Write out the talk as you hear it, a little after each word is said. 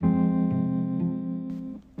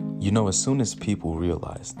As soon as people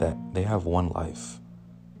realize that they have one life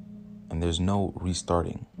and there's no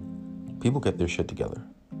restarting, people get their shit together.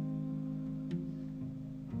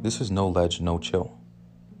 This is No Ledge, No Chill.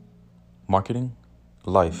 Marketing,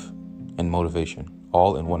 life, and motivation,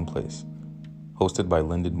 all in one place. Hosted by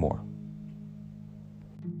Lyndon Moore.